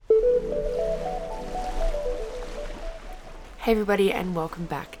Hey everybody, and welcome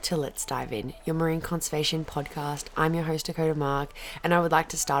back to Let's Dive In, your marine conservation podcast. I'm your host Dakota Mark, and I would like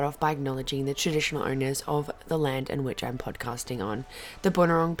to start off by acknowledging the traditional owners of the land in which I'm podcasting on, the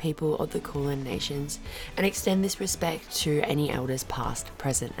Busserolles people of the Kulin Nations, and extend this respect to any elders past,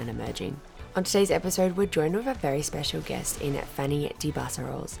 present, and emerging. On today's episode, we're joined with a very special guest in Fanny de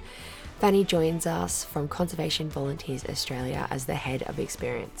Busserolles. Fanny joins us from Conservation Volunteers Australia as the head of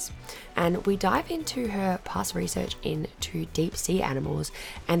experience, and we dive into her past research into deep sea animals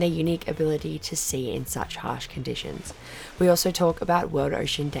and their unique ability to see in such harsh conditions. We also talk about World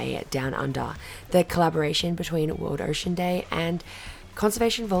Ocean Day Down Under, the collaboration between World Ocean Day and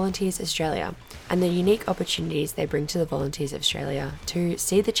Conservation Volunteers Australia, and the unique opportunities they bring to the Volunteers of Australia to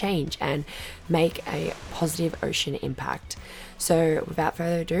see the change and make a positive ocean impact. So without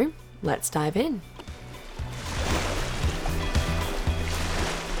further ado, let's dive in.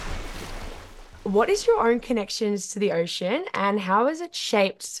 What is your own connections to the ocean, and how has it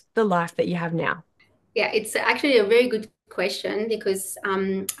shaped the life that you have now? Yeah, it's actually a very good question because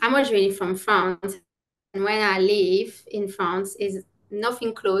I'm originally from France, and when I live in France is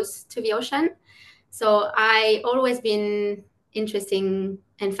nothing close to the ocean. So I always been interested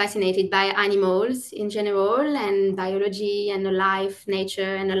and fascinated by animals in general and biology and the life,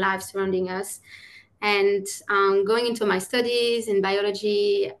 nature and the life surrounding us. And going into my studies in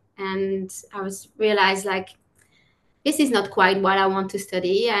biology, and I was realized like this is not quite what I want to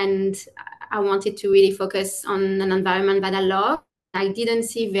study. And I wanted to really focus on an environment that I love. I didn't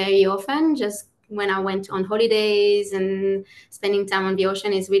see very often, just when I went on holidays, and spending time on the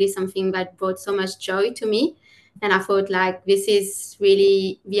ocean is really something that brought so much joy to me. And I thought like this is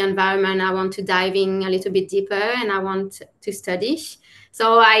really the environment I want to dive in a little bit deeper and I want to study.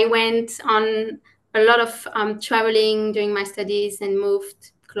 So I went on a lot of traveling during my studies and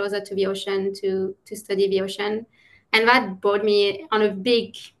moved closer to the ocean to study the ocean. And that brought me on a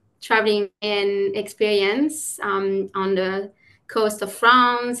big traveling and experience on the coast of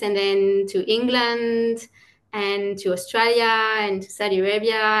France, and then to England, and to Australia, and to Saudi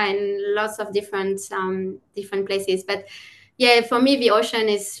Arabia, and lots of different places. But yeah, for me, the ocean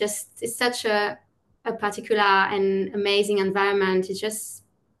is just it's such a particular and amazing environment. It just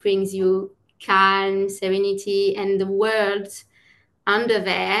brings you calm, serenity, and the world under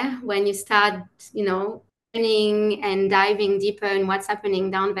there when you start, learning and diving deeper in what's happening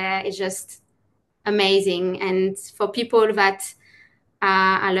down there is just amazing. And for people that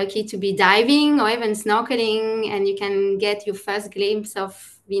are lucky to be diving or even snorkeling, and you can get your first glimpse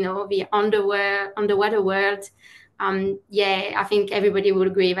of, the underwater world. Yeah, I think everybody would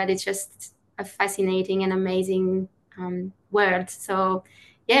agree that it's just a fascinating and amazing world. So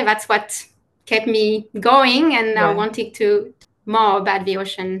yeah, that's what kept me going, and I Yeah. wanted to more about the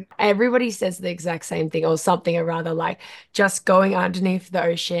ocean. Everybody says the exact same thing, or something, or rather, like just going underneath the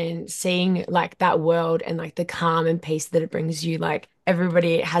ocean, seeing like that world and like the calm and peace that it brings you. Like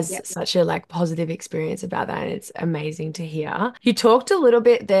everybody has Yeah. such a like positive experience about that, and it's amazing to hear. You talked a little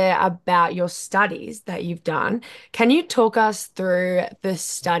bit there about your studies that you've done. Can you talk us through the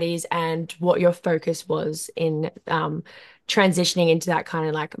studies and what your focus was in transitioning into that kind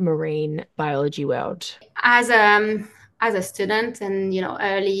of like marine biology world? As as a student, and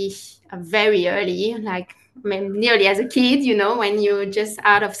early, very early, like nearly as a kid, when you're just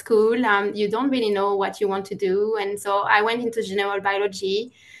out of school, you don't really know what you want to do. And so I went into general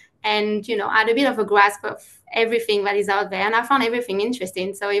biology, and I had a bit of a grasp of everything that is out there, and I found everything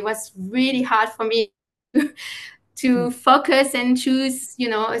interesting. So it was really hard for me to focus and choose,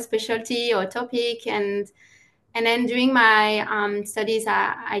 a specialty or topic. And then during my studies,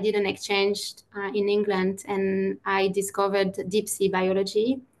 I did an exchange in England, and I discovered deep sea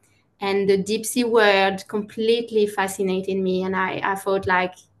biology. And the deep sea world completely fascinated me. And I thought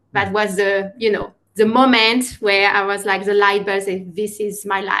like that was the moment where I was like the light bulb said, this is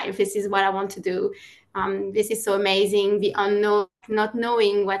my life. This is what I want to do. This is so amazing. The unknown, not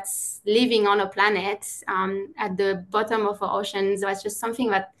knowing what's living on a planet at the bottom of our oceans was just something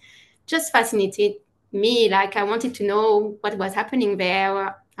that just fascinated me. Like I wanted to know what was happening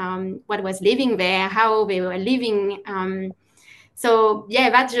there, what was living there, how they were living. So yeah,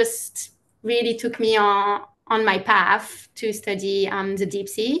 that just really took me on my path to study the deep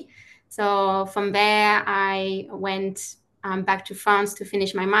sea. So from there, I went back to France to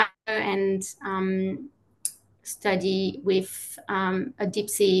finish my master and study with a deep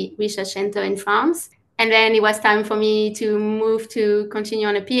sea research center in France. And then it was time for me to move to continue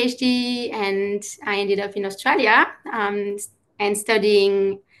on a PhD, and I ended up in Australia and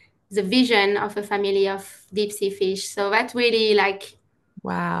studying the vision of a family of deep sea fish. So that really like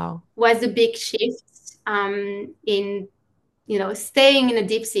Wow. was a big shift in staying in a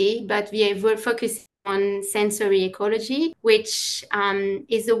deep sea, but we're focusing on sensory ecology, which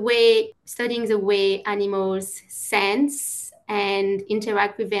is a way studying the way animals sense and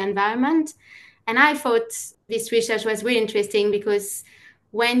interact with their environment. And I thought this research was really interesting because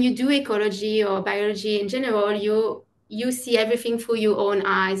when you do ecology or biology in general, you see everything through your own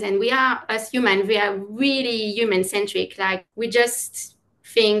eyes. And we are, as humans, we are really human centric. Like we just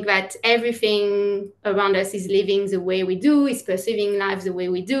think that everything around us is living the way we do, is perceiving life the way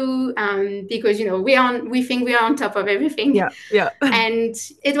we do, because we think we are on top of everything. Yeah, yeah. And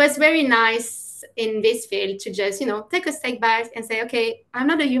it was very nice in this field to just take a step back and say, okay, I'm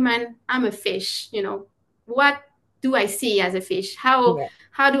not a human, I'm a fish. What do I see as a fish? Yeah,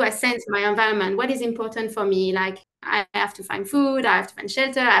 How do I sense my environment? What is important for me? Like I have to find food, I have to find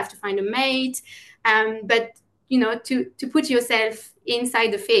shelter, I have to find a mate. But to put yourself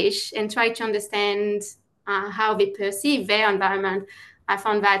inside the fish and try to understand how they perceive their environment, I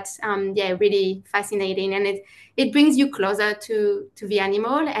found that really fascinating, and it brings you closer to the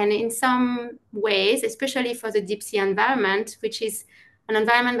animal. And in some ways, especially for the deep sea environment, which is an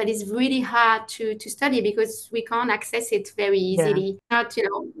environment that is really hard to study because we can't access it very yeah, easily.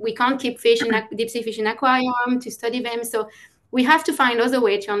 We can't keep fish in deep sea fish in aquarium to study them. So we have to find other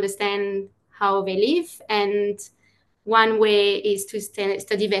way to understand how they live. And one way is to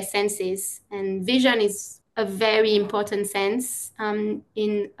study their senses. And vision is a very important sense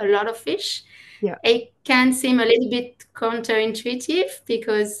in a lot of fish. yeah, It can seem a little bit counterintuitive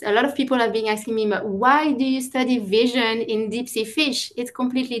because a lot of people have been asking me, but why do you study vision in deep sea fish? It's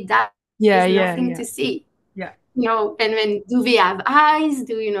completely dark. yeah, There's yeah, nothing yeah, to see. yeah, And when do they have eyes?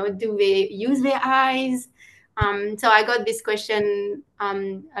 Do they use their eyes? So I got this question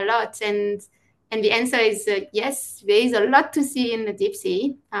a lot, and the answer is yes. There is a lot to see in the deep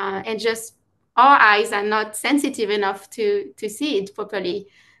sea, and just our eyes are not sensitive enough to see it properly.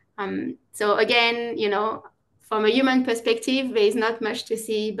 So again, from a human perspective, there is not much to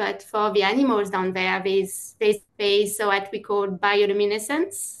see, but for the animals down there, there's what we call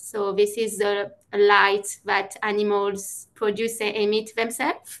bioluminescence. So this is a light that animals produce and emit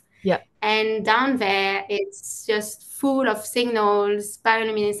themselves. yeah, And down there, it's just full of signals,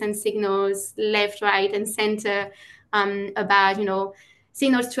 bioluminescent signals, left, right, and center, about,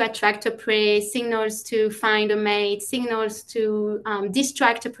 signals to attract a prey, signals to find a mate, signals to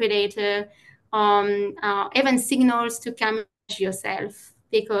distract a predator, even signals to camouflage yourself.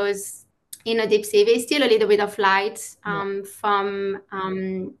 Because in a deep sea, there's still a little bit of light yeah. from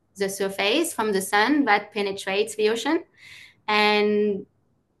the surface, from the sun that penetrates the ocean. And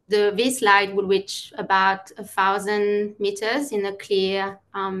this light will reach about 1,000 meters in a clear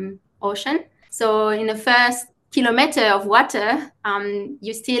ocean. So in the first kilometer of water,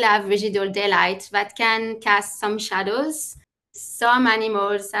 you still have residual daylight that can cast some shadows. Some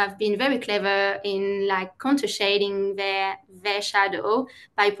animals have been very clever in like counter shading their shadow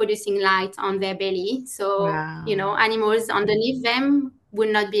by producing light on their belly. So, Wow. animals underneath them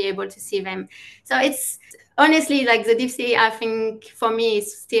will not be able to see them. So it's honestly, like the deep sea, I think for me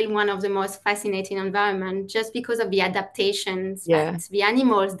is still one of the most fascinating environments just because of the adaptations Yeah, that the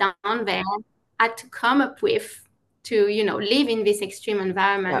animals down there had to come up with to, live in this extreme yeah,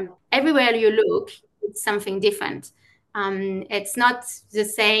 environment. Everywhere you look, it's something different. It's not the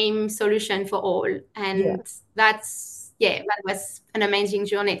same solution for all. yeah. And that was an amazing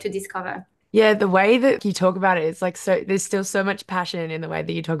journey to discover. Yeah, the way that you talk about it, it's like so, there's still so much passion in the way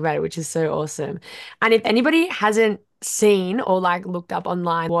that you talk about it, which is so awesome. And if anybody hasn't seen or like looked up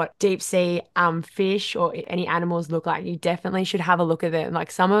online what deep sea fish or any animals look like, you definitely should have a look at them. Like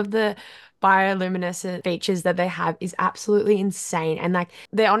some of the bioluminescent features that they have is absolutely insane. And like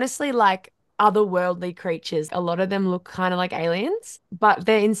they're honestly like otherworldly creatures. A lot of them look kind of like aliens, but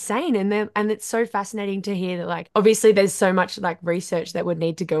they're insane and it's so fascinating to hear that like obviously there's so much like research that would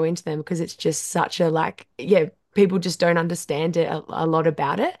need to go into them because it's just such a like yeah, people just don't understand it a lot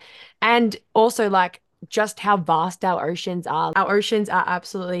about it. And also like just how vast our oceans are. Our oceans are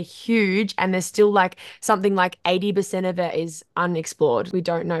absolutely huge and there's still like something like 80% of it is unexplored. We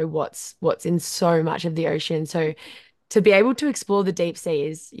don't know what's in so much of the ocean. So to be able to explore the deep sea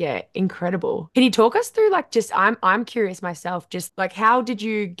is yeah incredible. Can you talk us through like just I'm curious myself, just like how did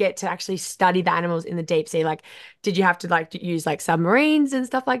you get to actually study the animals in the deep sea? Like did you have to like use like submarines and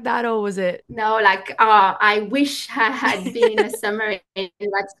stuff like that, or was it? No, like I wish I had been in a submarine,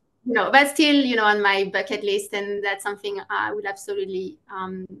 but that's still on my bucket list, and that's something I would absolutely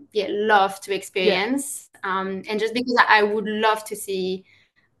love to Yeah, experience. And just because I would love to see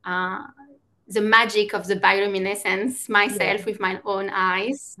uh, the magic of the bioluminescence Yeah. myself with my own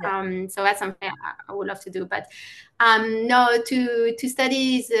eyes. Yeah. So that's something I would love to do. But no, to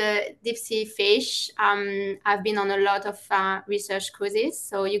study the deep sea fish, I've been on a lot of research cruises.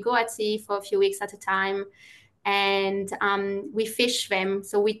 So you go at sea for a few weeks at a time, and we fish them.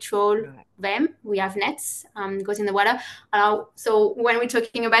 So we troll Right. them. We have nets, goes in the water. So when we're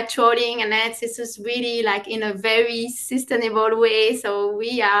talking about trolling and nets, it's just really like in a very sustainable way. So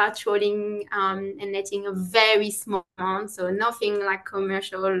we are trolling and netting a very small amount, so nothing like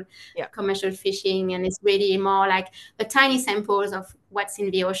Yeah. commercial fishing, and it's really more like a tiny samples of what's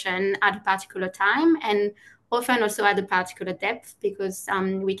in the ocean at a particular time, and often also at a particular depth, because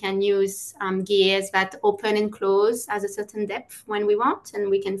we can use gears that open and close at a certain depth when we want, and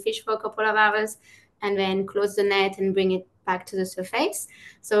we can fish for a couple of hours and then close the net and bring it back to the surface.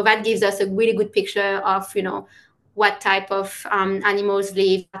 So that gives us a really good picture of, what type of animals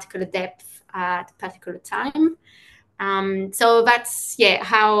live at a particular depth at a particular time. So that's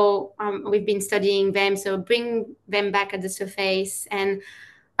how we've been studying them. So bring them back at the surface, and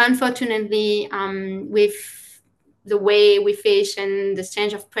unfortunately, with the way we fish and the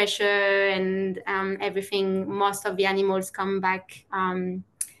change of pressure and everything, most of the animals come back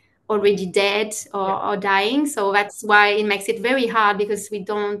already dead Yeah. or dying. So that's why it makes it very hard, because we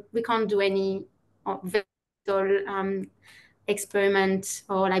can't do any experiment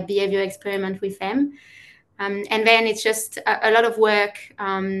or like behavior experiment with them. And then it's just a lot of work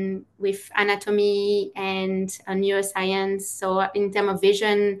with anatomy and neuroscience. So in terms of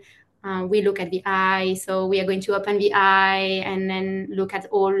vision, we look at the eye. So we are going to open the eye and then look at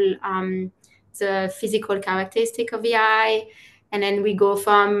all the physical characteristic of the eye. And then we go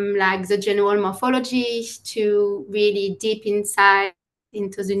from like the general morphology to really deep inside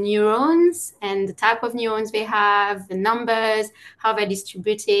into the neurons and the type of neurons they have, the numbers, how they're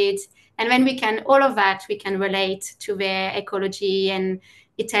distributed. And then all of that we can relate to their ecology, and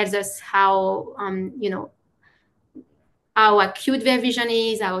it tells us how, how acute their vision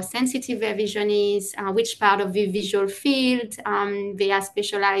is, how sensitive their vision is, which part of the visual field they are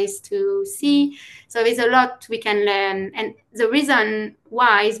specialized to see. So there's a lot we can learn. And the reason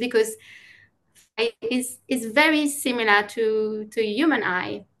why is because is very similar to human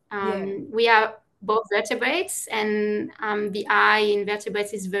eye. Yeah. We are both vertebrates, and the eye in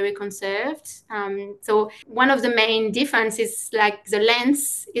vertebrates is very conserved. So one of the main differences, like the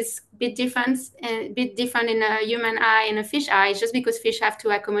lens, is a bit different in a human eye and a fish eye. It's just because fish have to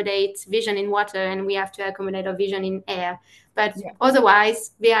accommodate vision in water, and we have to accommodate our vision in air. But Yeah.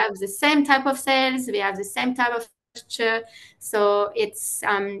 otherwise, we have the same type of cells, we have the same type of structure. So it's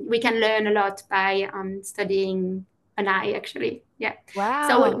we can learn a lot by studying an eye, actually. Yeah.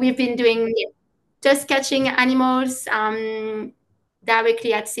 So Wow. we've been doing just catching animals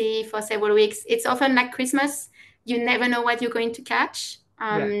directly at sea for several weeks. It's often like Christmas. You never know what you're going to catch,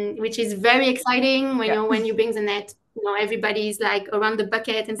 Yeah. which is very exciting when Yeah. you bring the net. Everybody's like around the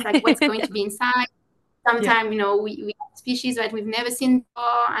bucket, and it's like, what's going to be inside? Yeah. Sometimes, we have species that we've never seen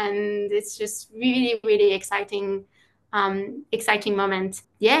before, and it's just really, really exciting moment.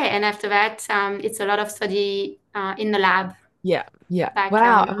 Yeah, and after that, it's a lot of study in the lab, Yeah. Yeah. back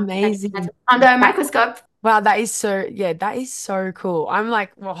Wow. back Amazing. under a That, microscope. wow, that is so, yeah, that is so cool. I'm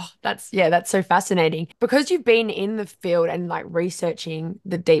like, oh, that's so fascinating. Because you've been in the field and like researching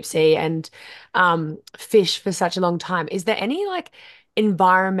the deep sea and fish for such a long time, is there any like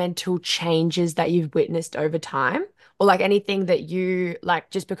environmental changes that you've witnessed over time? Or like anything that you like,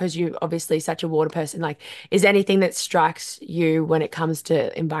 just because you're obviously such a water person, like, is there anything that strikes you when it comes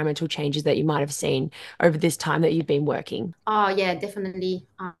to environmental changes that you might have seen over this time that you've been working? Oh yeah, definitely,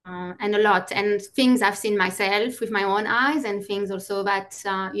 and a lot, and things I've seen myself with my own eyes, and things also that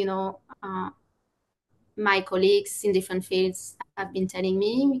my colleagues in different fields have been telling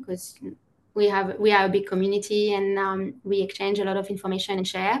me, because we are a big community, and we exchange a lot of information and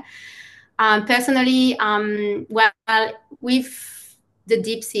share. Personally, well, with the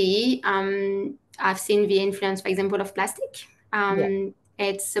deep sea, I've seen the influence, for example, of plastic. Yeah.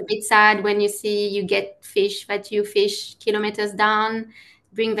 It's a bit sad when you get fish that you fish kilometers down,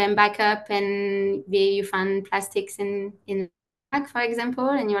 bring them back up, and you find plastics in for example,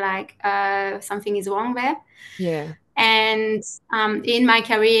 and you're like, something is wrong there. Yeah. And in my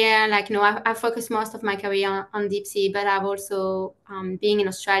career, like, I focused most of my career on deep sea, but I've also, being in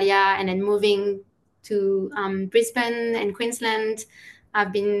Australia and then moving to Brisbane and Queensland,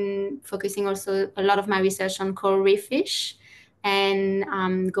 I've been focusing also a lot of my research on coral reef fish, and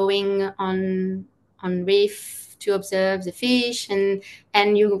going on reef to observe the fish,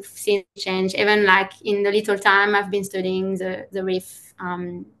 and you've seen change. Even like in the little time I've been studying the reef,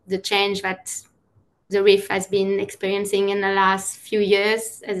 the change that the reef has been experiencing in the last few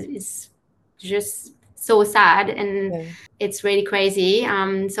years is just so sad, and Yeah. it's really crazy.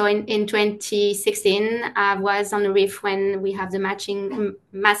 So in 2016, I was on the reef when we have the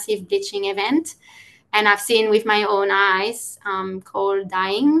massive bleaching event, and I've seen with my own eyes coral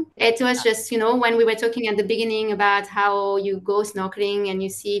dying. It was just, when we were talking at the beginning about how you go snorkeling and you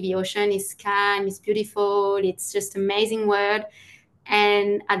see the ocean is calm, it's beautiful, it's just amazing world.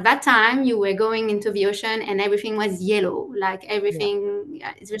 And at that time, you were going into the ocean and everything was yellow, like Yeah. everything,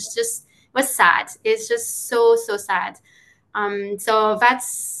 it was sad. It's just so, so sad. So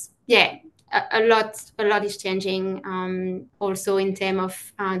that's, yeah, a lot is changing. Also in terms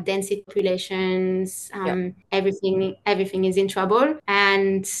of density populations, Yeah. everything is in trouble.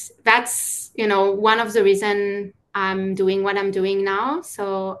 And that's, one of the reasons I'm doing what I'm doing now.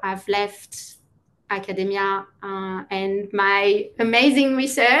 So I've left academia and my amazing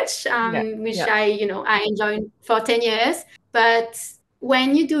research, Yeah. which Yeah. I enjoyed for 10 years. But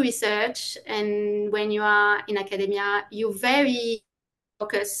when you do research and when you are in academia, you very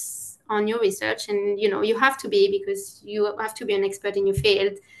focus on your research, and you have to be, because you have to be an expert in your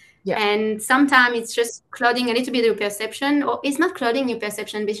field. Yeah. And sometimes it's just clouding a little bit your perception, or it's not clouding your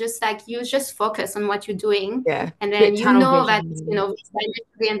perception, but it's just like you just focus on what you're doing, Yeah. and Bit then tunnel that vision, maybe. it's dynamic,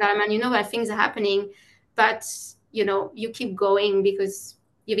 the environment, that things are happening, but you keep going because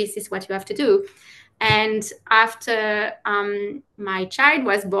this is what you have to do. And after my child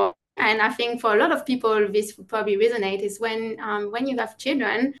was born, and I think for a lot of people this would probably resonate, is when you have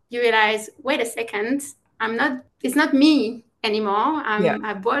children, you realize, wait a second, it's not me anymore. Yeah.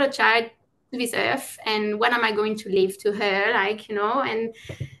 I brought a child to this earth, and what am I going to leave to her? Like,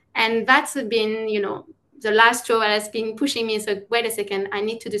 and that's been, the last straw that has been pushing me. So wait a second, I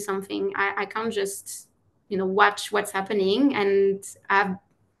need to do something. I can't just, watch what's happening. And I've,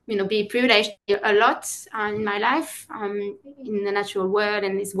 be privileged a lot in my life, in the natural world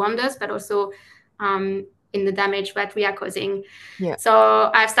and its wonders, but also in the damage that we are causing. Yeah.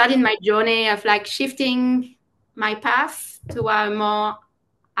 So I've started my journey of like shifting my path to a more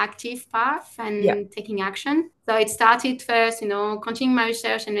active path Yeah. and taking action. So it started first, continuing my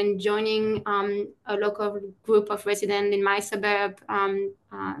research, and then joining a local group of residents in my suburb,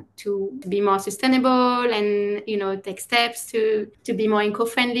 to be more sustainable, and take steps to be more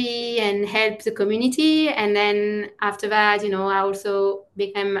eco-friendly and help the community. And then after that, I also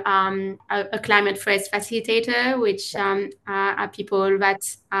became a climate first facilitator, which are people that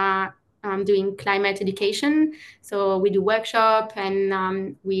are doing climate education. So we do workshop,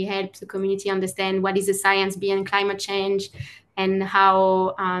 and we help the community understand what is the science behind climate change, and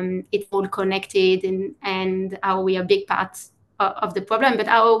how it's all connected, and how we are big parts of the problem, but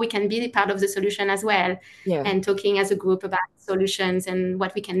how we can be part of the solution as well. Yeah. And talking as a group about solutions and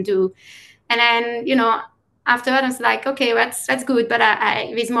what we can do. And then, after that, I was like, okay, that's good, but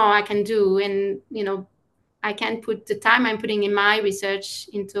there's more I can do. And, I can put the time I'm putting in my research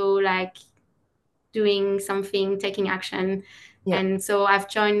into like doing something, taking action. Yeah. And so I've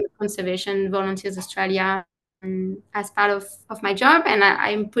joined Conservation Volunteers Australia as part of my job, and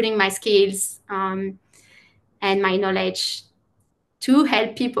I'm putting my skills and my knowledge to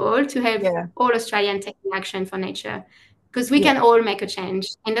help people, to help Yeah. all Australian taking action for nature, because we Yeah. can all make a change.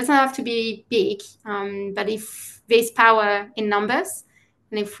 And it doesn't have to be big, but if there's power in numbers,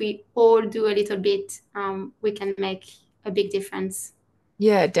 and if we all do a little bit, we can make a big difference.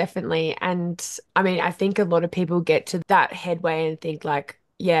 Yeah, definitely. And I mean, I think a lot of people get to that headway and think like,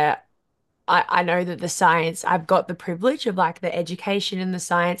 yeah, I know that the science, I've got the privilege of like the education in the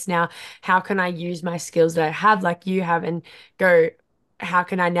science now. How can I use my skills that I have, like you have, and go, how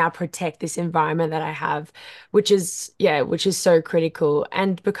can I now protect this environment that I have? Which is, yeah, which is so critical.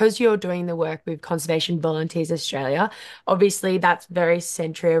 And because you're doing the work with Conservation Volunteers Australia, obviously that's very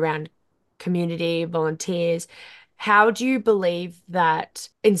centered around community volunteers. How do you believe that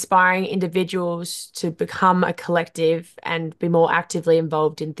inspiring individuals to become a collective and be more actively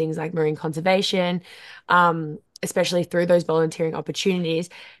involved in things like marine conservation, especially through those volunteering opportunities,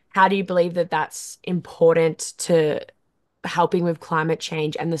 how do you believe that that's important to helping with climate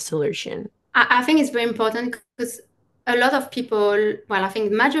change and the solution? I think it's very important because a lot of people, well, I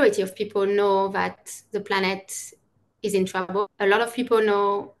think the majority of people know that the planet is in trouble. A lot of people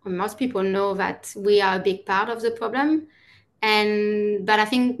know, or most people know, that we are a big part of the problem. But I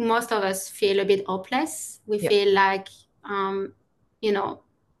think most of us feel a bit hopeless. We Yeah, feel like, um, you know,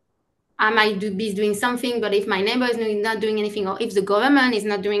 I might be doing something, but if my neighbor is not doing anything, or if the government is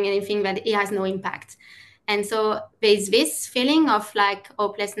not doing anything, that it has no impact. And so there's this feeling of like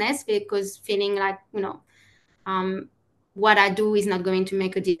hopelessness, because feeling like, what I do is not going to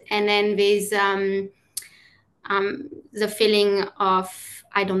make a difference. And then there's the feeling of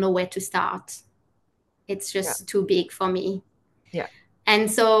I don't know where to start. It's just too big for me. Yeah. And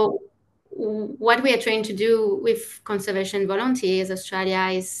so what we are trying to do with Conservation Volunteers Australia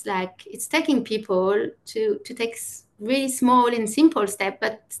is like, it's taking people to take really small and simple steps,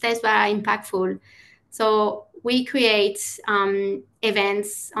 but steps that are impactful. So we create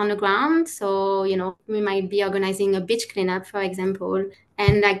events on the ground. So, we might be organizing a beach cleanup, for example,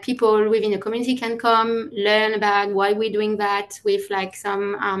 and like people within the community can come learn about why we're doing that with like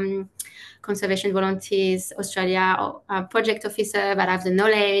some Conservation Volunteers Australia or project officer that have the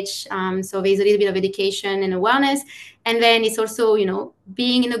knowledge. So there's a little bit of education and awareness. And then it's also,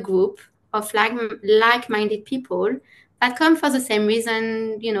 being in a group of like-minded people that come for the same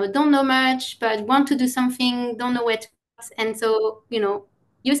reason, don't know much, but want to do something, don't know where to start. And so,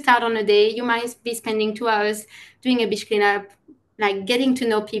 you start on a day, you might be spending 2 hours doing a beach cleanup, like getting to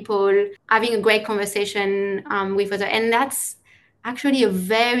know people, having a great conversation with others. And that's actually a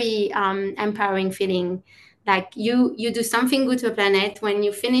very empowering feeling. Like you do something good to the planet. When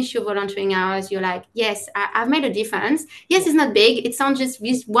you finish your volunteering hours, you're like, yes, I've made a difference. Yes, it's not big. It's not just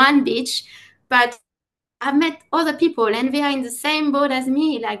this one beach, but I've met other people and they are in the same boat as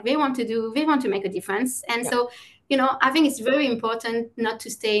me. Like they want to make a difference. And so, I think it's very important not to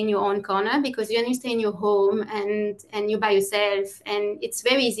stay in your own corner, because when you stay in your home and you're by yourself, and it's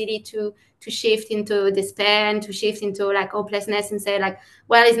very easy to shift into despair and to shift into like hopelessness and say like,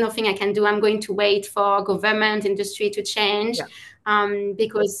 well, there's nothing I can do. I'm going to wait for government, industry to change,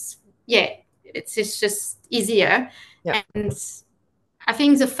 because it's just easier. And I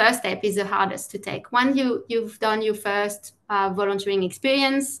think the first step is the hardest to take. Once you've done your first volunteering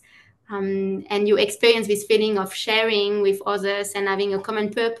experience, and you experience this feeling of sharing with others and having a common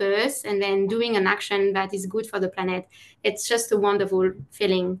purpose, and then doing an action that is good for the planet, it's just a wonderful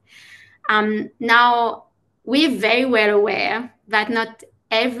feeling. Now, we're very well aware that not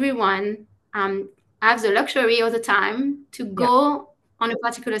everyone has the luxury all the time to go on a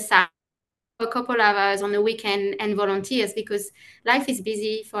particular site a couple of hours on the weekend and volunteers, because life is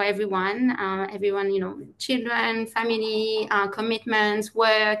busy for everyone. Children, family, commitments,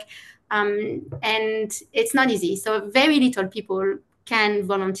 work, and it's not easy. So very little people can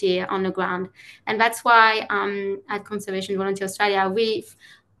volunteer on the ground, and that's why at Conservation Volunteer Australia we've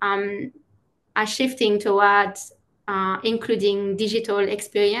are shifting towards including digital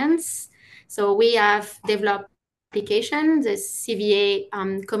experience. So we have developed application, the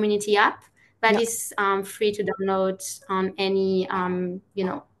CVA community app, that is free to download on any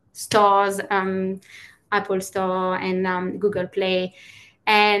stores, Apple Store and Google Play.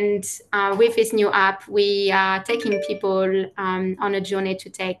 And with this new app, we are taking people on a journey to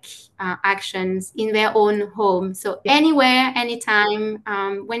take actions in their own home. So anywhere, anytime,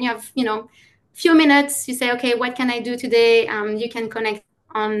 when you have, few minutes, you say, okay, what can I do today? You can connect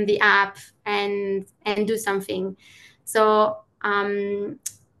on the app and do something. So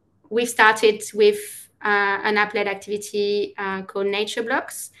we've started with an app-led activity called Nature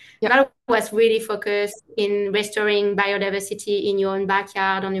Blocks. That was really focused in restoring biodiversity in your own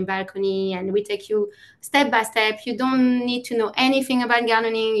backyard, on your balcony, and we take you step by step. You don't need to know anything about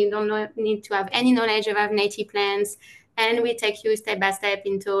gardening. You don't need to have any knowledge about native plants, and we take you step by step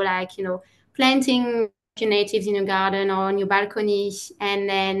into planting natives in your garden or on your balcony, and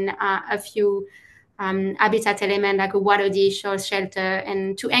then a few habitat element like a water dish or shelter,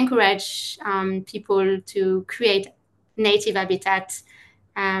 and to encourage people to create native habitat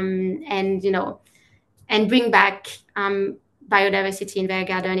and bring back biodiversity in their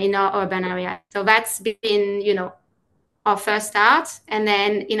garden in our urban area. So that's been our first start, and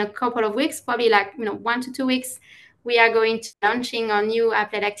then in a couple of weeks, probably 1 to 2 weeks, we are going to launching our new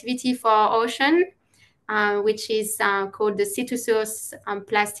applet activity for ocean, which is called the Sea to Source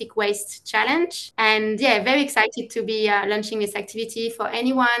Plastic Waste Challenge. And very excited to be launching this activity for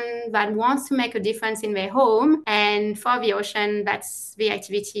anyone that wants to make a difference in their home. And for the ocean, that's the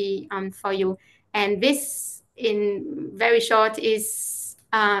activity for you. And this, in very short, is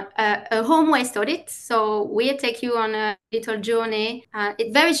a home waste audit. So we'll take you on a little journey.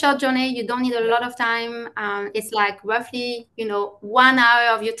 It's very short journey. You don't need a lot of time. It's like roughly, 1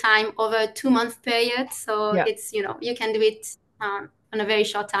 hour of your time over a 2-month period. So it's, you can do it on a very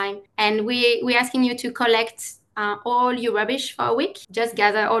short time. And we're asking you to collect all your rubbish for a week. Just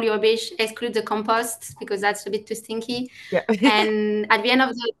gather all your rubbish, exclude the compost because that's a bit too stinky. And at the end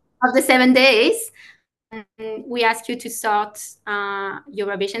of the of the 7 days, we ask you to sort your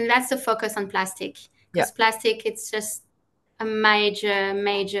rubbish, and that's the focus on plastic, Yeah. because plastic, it's just a major,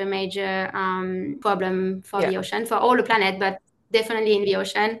 major, major problem for Yeah. the ocean, for all the planet, but definitely in the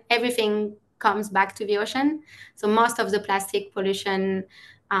ocean. Everything comes back to the ocean. So most of the plastic pollution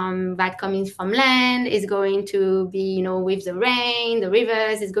that comes from land is going to be, with the rain, the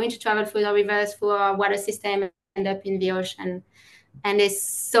rivers, is going to travel through the rivers, through our water system, and end up in the ocean. And there's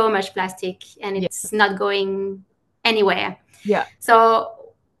so much plastic, and Yeah. it's not going anywhere. Yeah.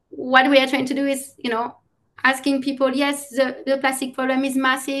 So what we are trying to do is, asking people, yes, the plastic problem is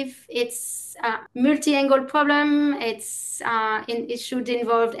massive. It's a multi-angle problem. It should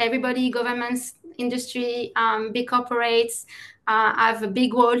involve everybody, governments, industry, big corporates have a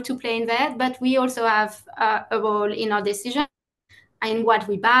big role to play in that. But we also have a role in our decision, in what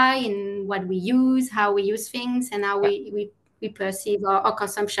we buy, in what we use, how we use things, and how Yeah. we perceive our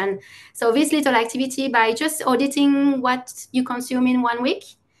consumption. So this little activity, by just auditing what you consume in 1 week,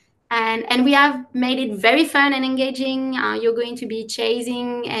 and we have made it very fun and engaging. You're going to be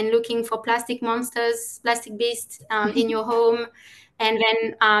chasing and looking for plastic monsters, plastic beasts in your home, and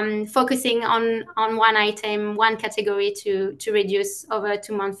then focusing on one item, one category to reduce over a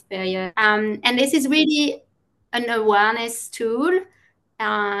 2 month period. And this is really an awareness tool.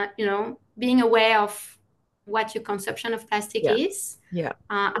 Being aware of what your consumption of plastic Yeah. is, Yeah.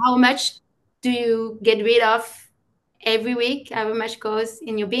 how much do you get rid of every week, how much goes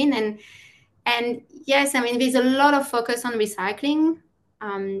in your bin. And yes, I mean, there's a lot of focus on recycling,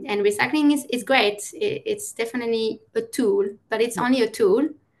 and recycling is great. It's definitely a tool, but it's Yeah. only a tool,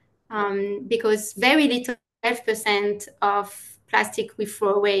 because very little, 12% of plastic we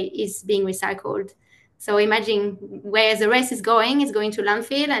throw away is being recycled. So imagine where the rest is going. It's going to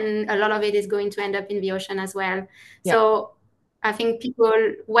landfill, and a lot of it is going to end up in the ocean as well. Yeah. So I think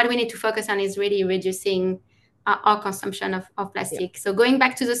what we need to focus on is really reducing our consumption of Yeah. plastic. So going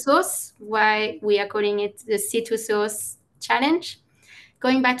back to the source, why we are calling it the C2 source challenge,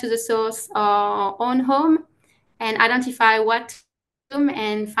 going back to the source, our own home, and identify what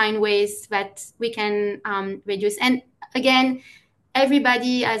and find ways that we can reduce. And again,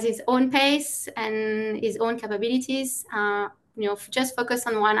 everybody has his own pace and his own capabilities. Just focus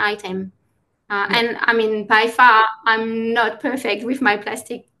on one item. Yeah. And I mean, by far, I'm not perfect with my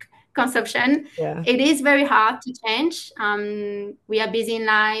plastic consumption. Yeah. It is very hard to change. We are busy in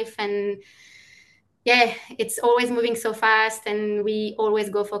life, and yeah, it's always moving so fast, and we always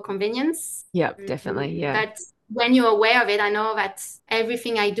go for convenience. Yeah. Definitely. Yeah. But when you're aware of it, I know that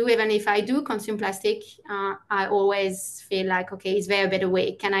everything I do, even if I do consume plastic, I always feel like, okay, is there a better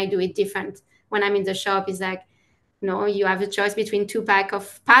way? Can I do it different? When I'm in the shop, it's like, you have a choice between 2 pack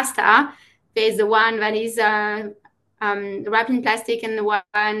of pasta. There's the one that is wrapped in plastic, and the one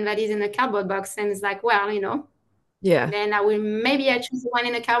that is in a cardboard box. And it's like, well, Yeah. then I choose the one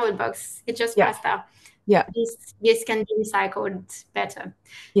in a cardboard box. It's just Yeah. pasta. Yeah. This can be recycled better.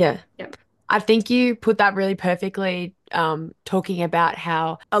 Yeah. Yep. I think you put that really perfectly, talking about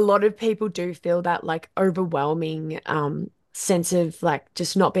how a lot of people do feel that like overwhelming sense of like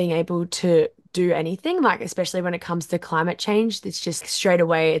just not being able to do anything, like especially when it comes to climate change. It's just straight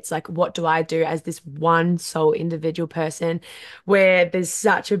away, it's like, what do I do as this one sole individual person, where there's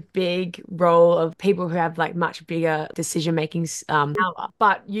such a big role of people who have like much bigger decision making power.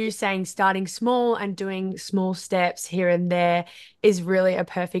 But you saying starting small and doing small steps here and there is really a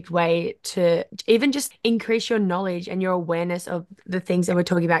perfect way to even just increase your knowledge and your awareness of the things that we're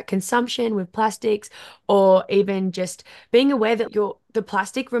talking about, consumption with plastics, or even just being aware that the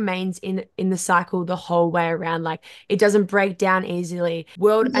plastic remains in the cycle the whole way around. Like it doesn't break down easily.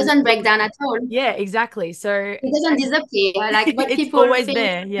 World It as doesn't break down at all. Yeah, exactly. So It doesn't disappear. Like what it's people always think,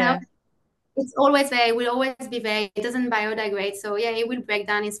 there. Yeah. it's always there. It will always be there. It doesn't biodegrade. So yeah, it will break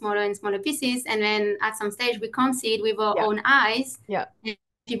down in smaller and smaller pieces. And then at some stage, we can't see it with our Yeah. own eyes. Yeah. And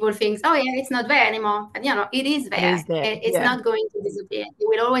people think, oh yeah, it's not there anymore. But it is It there. is there. It's Yeah. not going to disappear. It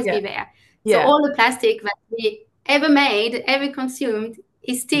will always Yeah. be there. So Yeah. all the plastic that we ever made, ever consumed,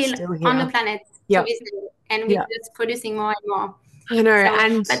 is It's still still on the here. planet to Yep. this day. And we're Yeah. just producing more and more. I know. So,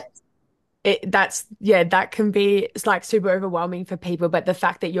 And but that can be, it's like super overwhelming for people, but the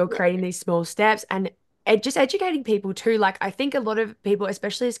fact that you're yeah, creating these small steps and just educating people too. Like I think a lot of people,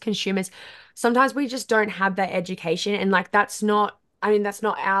 especially as consumers, sometimes we just don't have that education, and like that's not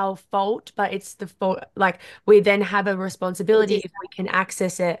our fault, but it's the fault. Like we then have a it responsibility is. if we can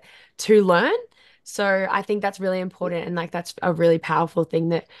access it to learn. So I think that's really important, and like that's a really powerful thing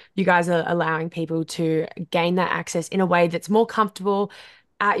that you guys are allowing people to gain that access in a way that's more comfortable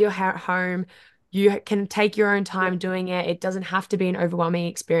at your home, You can take your own time doing it. It doesn't have to be an overwhelming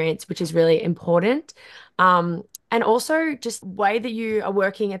experience, which is really important. And also just way that you are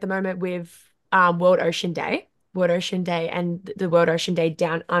working at the moment with World Ocean Day and the World Ocean Day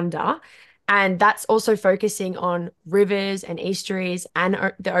Down Under. And that's also focusing on rivers and estuaries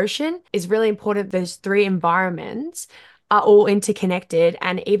and the ocean is really important. Those three environments are all interconnected.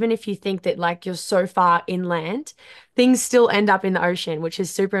 And even if you think that like you're so far inland, things still end up in the ocean, which is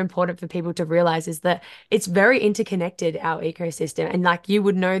super important for people to realize is that it's very interconnected, our ecosystem. And like you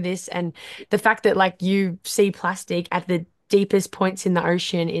would know this, and the fact that like you see plastic at the deepest points in the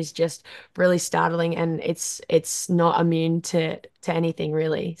ocean is just really startling, and it's not immune to anything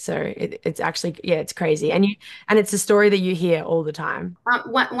really. So it's actually, yeah, it's crazy. And it's a story that you hear all the time.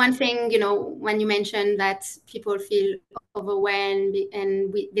 One thing, when you mentioned that people feel overwhelmed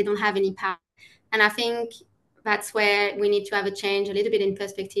and they don't have any power, and I think that's where we need to have a change a little bit in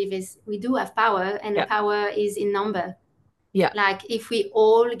perspective is we do have power, and the Yeah. power is in number. Yeah. Like if we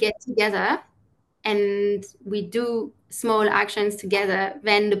all get together and we do small actions together,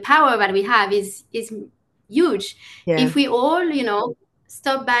 then the power that we have is huge. Yeah. If we all,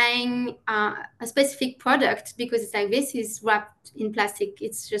 stop buying a specific product because it's like this is wrapped in plastic,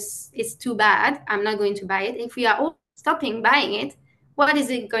 it's too bad. I'm not going to buy it. If we are all stopping buying it, what is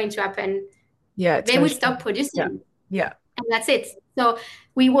it going to happen? Yeah, it's They gonna will shrink. stop Yeah. producing, Yeah. and that's it. So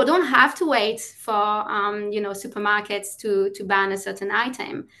we don't have to wait for supermarkets to ban a certain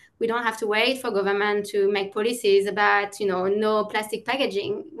item. We don't have to wait for government to make policies about no plastic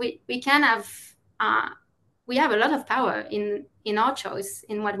packaging. We can have we have a lot of power in our choice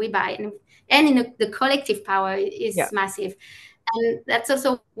in what we buy, and in the collective power Yeah. is massive. And that's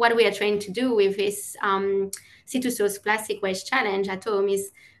also what we are trying to do with this C2 Source Plastic Waste Challenge at home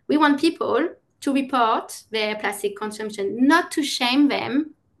is we want people to report their plastic consumption, not to shame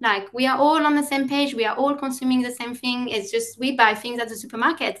them. Like we are all on the same page, we are all consuming the same thing. It's just we buy things at the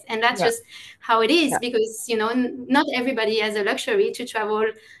supermarket, and that's Yeah. just how it is Yeah. because not everybody has a luxury to travel,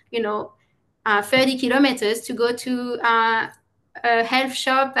 30 kilometers to go to a health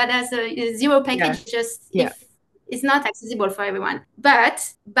shop that has a zero Yeah. package. Just Yeah. if it's not accessible for everyone,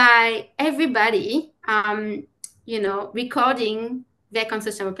 but by everybody, recording their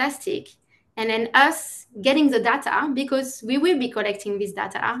consumption of plastic and then us getting the data because we will be collecting this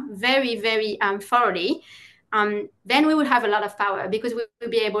data very, very thoroughly. Then we will have a lot of power because we will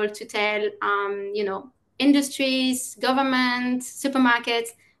be able to tell, industries, governments, supermarkets,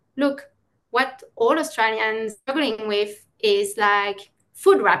 look, what all Australians are struggling with is like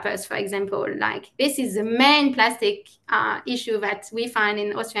food wrappers, for example. Like this is the main plastic issue that we find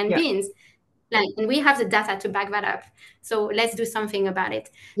in Australian Yeah. bins. Like, and we have the data to back that up. So let's do something about it.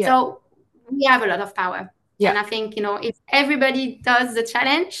 Yeah. So we have a lot of power. Yeah. And I think, if everybody does the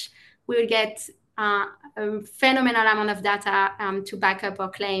challenge, we'll get a phenomenal amount of data to back up our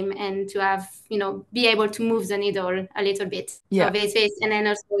claim and to have, be able to move the needle a little bit. So Yeah. this, and then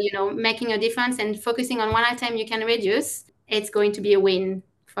also, making a difference and focusing on one item you can reduce, it's going to be a win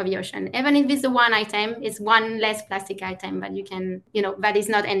for the ocean. Even if it's the one item, it's one less plastic item that you can, that is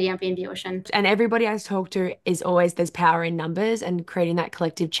not ending up in the ocean. And everybody I talk to is always there's power in numbers, and creating that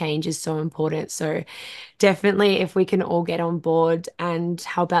collective change is so important. So definitely if we can all get on board and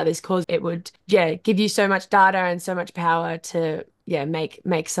help out this cause, it would, yeah, give you so much data and so much power to, yeah,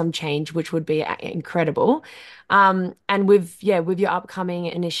 make some change, which would be incredible. And with your upcoming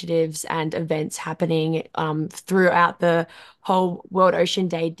initiatives and events happening throughout the whole World Ocean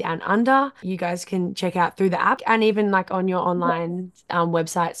Day Down Under, you guys can check out through the app and even like on your online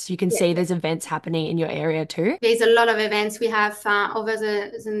websites, you can Yeah. see there's events happening in your area too. There's a lot of events we have over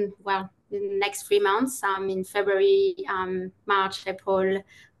the next 3 months, in February, March, April.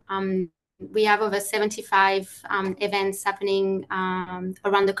 We have over 75 events happening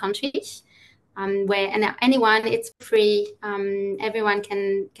around the country. Where anyone, it's free. Everyone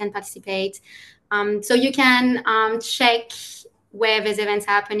can participate. So you can check where these events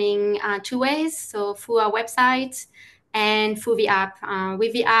are happening two ways. So through our website and through the app.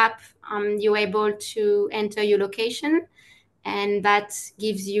 With the app, you're able to enter your location, and that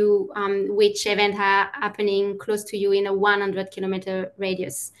gives you which event are happening close to you in a 100-kilometer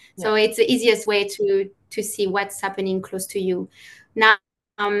radius. Yeah. So it's the easiest way to see what's happening close to you. Now,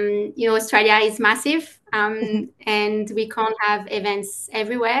 Australia is massive, and we can't have events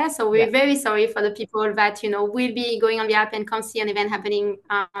everywhere. So we're very sorry for the people that will be going on the app and can't see an event happening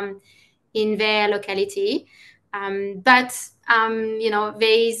in their locality. But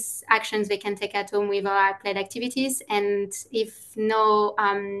there's actions they can take at home with our planned activities, and if no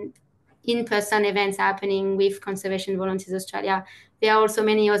in-person events happening with Conservation Volunteers Australia, there are also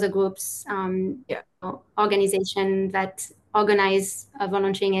many other groups, organizations that organize a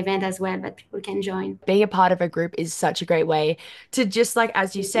volunteering event as well that people can join. Being a part of a group is such a great way to just, like,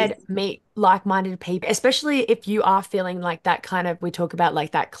 as you said, meet like-minded people, especially if you are feeling like that kind of, we talk about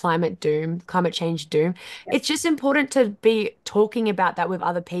like that climate change doom. It's just important to be talking about that with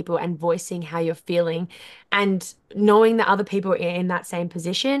other people and voicing how you're feeling and knowing that other people are in that same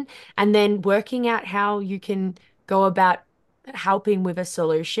position and then working out how you can go about helping with a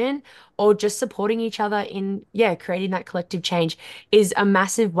solution or just supporting each other in, yeah, creating that collective change is a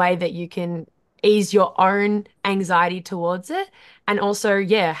massive way that you can ease your own anxiety towards it and also,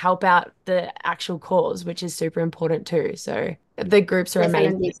 yeah, help out the actual cause, which is super important too. So the groups are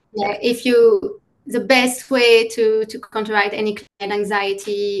amazing. Definitely. Yeah. If you, the best way to counteract any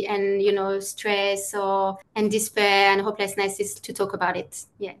anxiety and, you know, stress or and despair and hopelessness is to talk about it.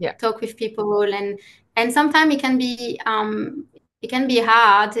 Yeah. Yeah. Talk with people, and sometimes it can be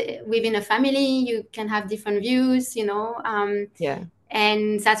hard within a family. You can have different views, you know. Yeah.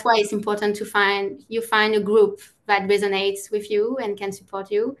 And that's why it's important to find a group that resonates with you and can support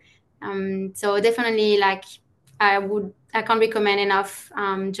you. So definitely, like, I can't recommend enough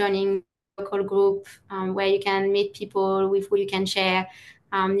joining a local group where you can meet people with who you can share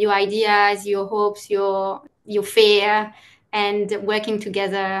your ideas, your hopes, your fear, and working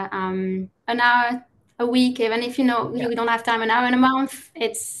together an hour a week, even if you know you don't have time, an hour in a month.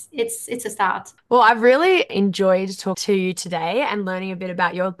 It's a start. Well, I've really enjoyed talking to you today and learning a bit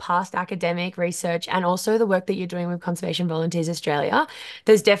about your past academic research and also the work that you're doing with Conservation Volunteers Australia.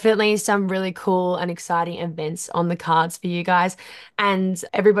 There's definitely some really cool and exciting events on the cards for you guys, and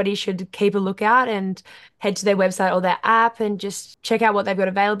everybody should keep a lookout and head to their website or their app and just check out what they've got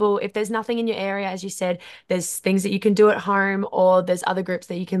available. If there's nothing in your area, as you said, there's things that you can do at home or there's other groups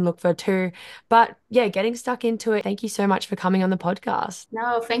that you can look for too. But yeah, getting stuck into it. Thank you so much for coming on the podcast.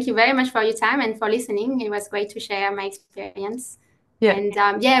 No, thank you very much for your time and for listening. It was great to share my experience. Yeah. And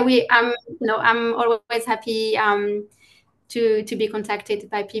I'm always happy to be contacted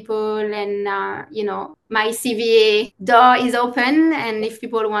by people, and my CVA door is open. And if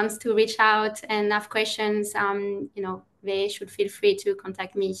people want to reach out and have questions, they should feel free to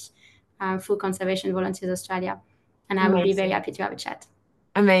contact me through Conservation Volunteers Australia, and I would be very happy to have a chat.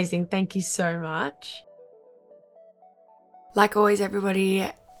 Amazing. Thank you so much. Like always, everybody,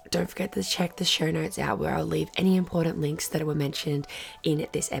 don't forget to check the show notes out where I'll leave any important links that were mentioned in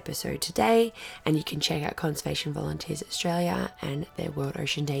this episode today. And you can check out Conservation Volunteers Australia and their World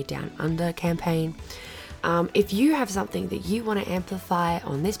Ocean Day Down Under campaign. If you have something that you want to amplify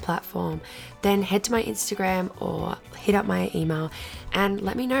on this platform, then head to my Instagram or hit up my email and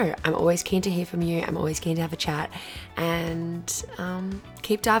let me know. I'm always keen to hear from you. I'm always keen to have a chat and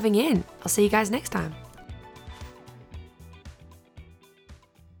keep diving in. I'll see you guys next time.